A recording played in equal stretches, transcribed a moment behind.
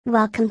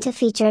Welcome to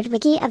Featured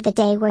Wiki of the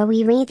Day, where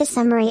we read the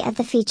summary of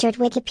the featured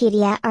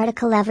Wikipedia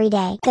article every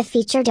day. The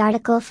featured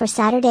article for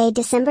Saturday,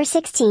 December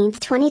 16,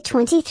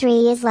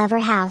 2023 is Lever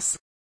House.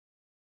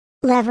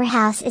 Lever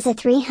House is a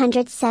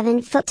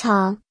 307-foot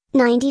tall,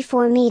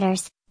 94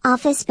 meters,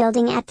 office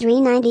building at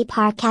 390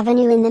 Park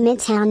Avenue in the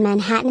Midtown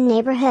Manhattan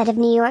neighborhood of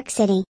New York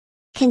City.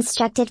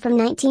 Constructed from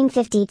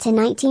 1950 to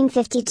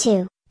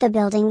 1952, the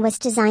building was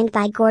designed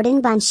by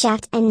Gordon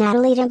Bunshaft and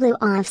Natalie W.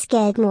 of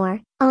Skidmore,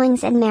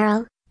 Owings and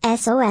Merrill,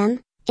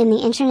 SOM, in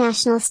the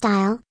International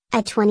style,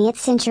 a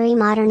 20th-century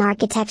modern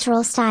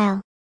architectural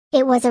style.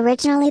 It was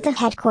originally the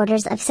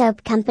headquarters of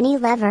soap company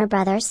Lever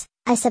Brothers,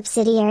 a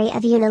subsidiary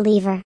of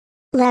Unilever.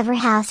 Lever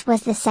House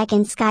was the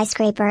second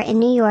skyscraper in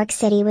New York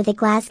City with a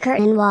glass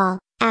curtain wall,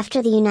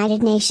 after the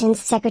United Nations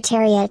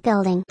Secretariat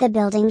building. The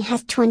building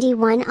has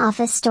 21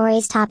 office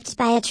stories topped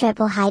by a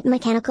triple-height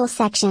mechanical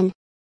section.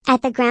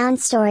 At the ground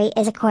story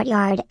is a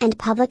courtyard and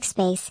public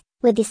space,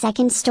 with the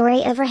second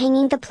story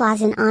overhanging the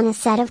plaza on a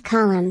set of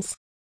columns.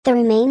 The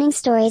remaining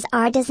stories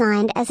are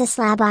designed as a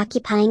slab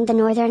occupying the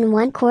northern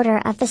one-quarter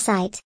of the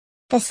site.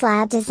 The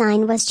slab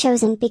design was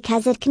chosen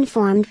because it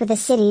conformed with the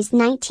city's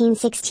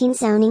 1916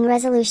 zoning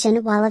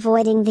resolution while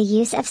avoiding the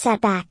use of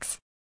setbacks.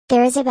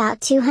 There is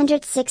about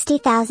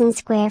 260,000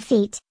 square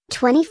feet,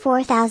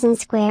 24,000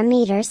 square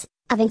meters,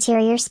 of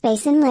interior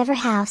space in Lever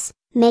House,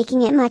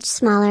 making it much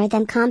smaller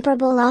than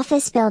comparable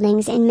office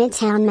buildings in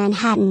Midtown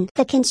Manhattan.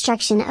 The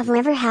construction of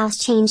Lever House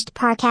changed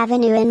Park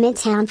Avenue in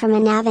Midtown from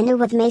an avenue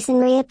with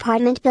masonry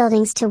apartment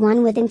buildings to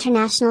one with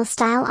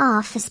international-style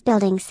office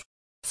buildings.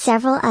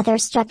 Several other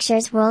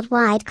structures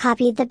worldwide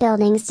copied the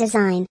building's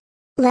design.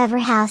 Lever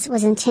House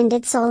was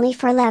intended solely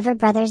for Lever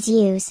Brothers'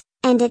 use,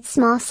 and its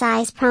small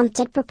size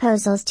prompted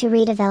proposals to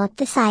redevelop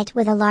the site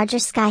with a larger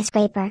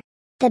skyscraper.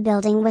 The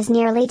building was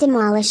nearly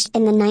demolished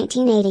in the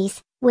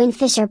 1980s, when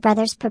Fisher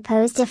Brothers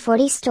proposed a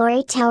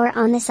 40-story tower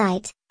on the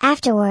site.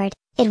 Afterward,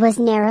 it was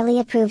narrowly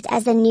approved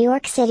as a New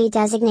York City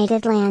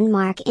designated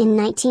landmark in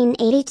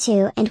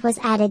 1982 and was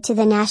added to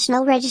the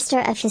National Register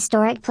of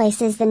Historic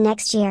Places the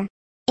next year.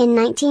 In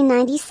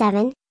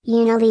 1997,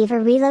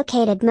 Unilever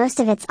relocated most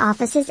of its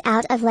offices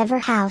out of Lever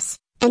House,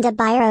 and a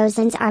buyer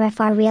Ozens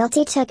RFR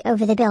Realty took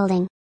over the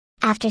building.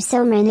 After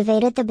SOM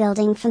renovated the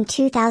building from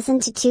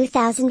 2000 to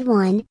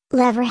 2001,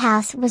 Lever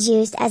House was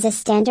used as a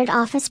standard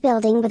office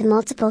building with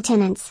multiple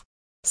tenants.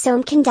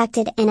 SOM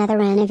conducted another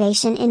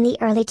renovation in the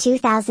early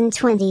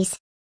 2020s.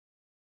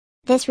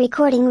 This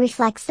recording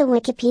reflects the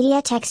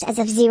Wikipedia text as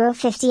of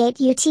 0:58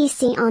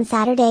 UTC on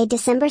Saturday,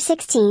 December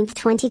 16,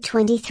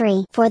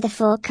 2023. For the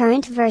full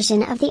current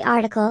version of the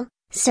article,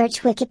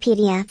 search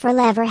Wikipedia for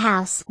Lever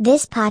House.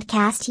 This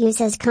podcast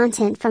uses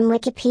content from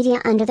Wikipedia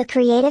under the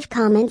Creative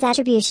Commons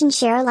Attribution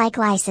Share Alike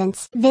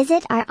license.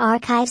 Visit our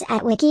archives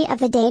at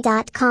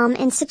wikioftheday.com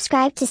and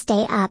subscribe to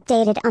stay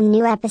updated on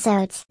new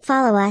episodes.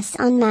 Follow us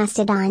on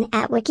Mastodon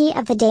at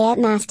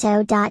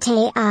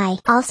wikioftheday@masto.ai.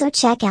 Also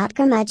check out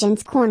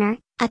Curmudgeon's Corner,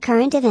 a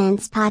current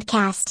events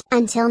podcast.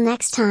 Until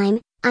next time,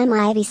 I'm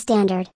Ivy Standard.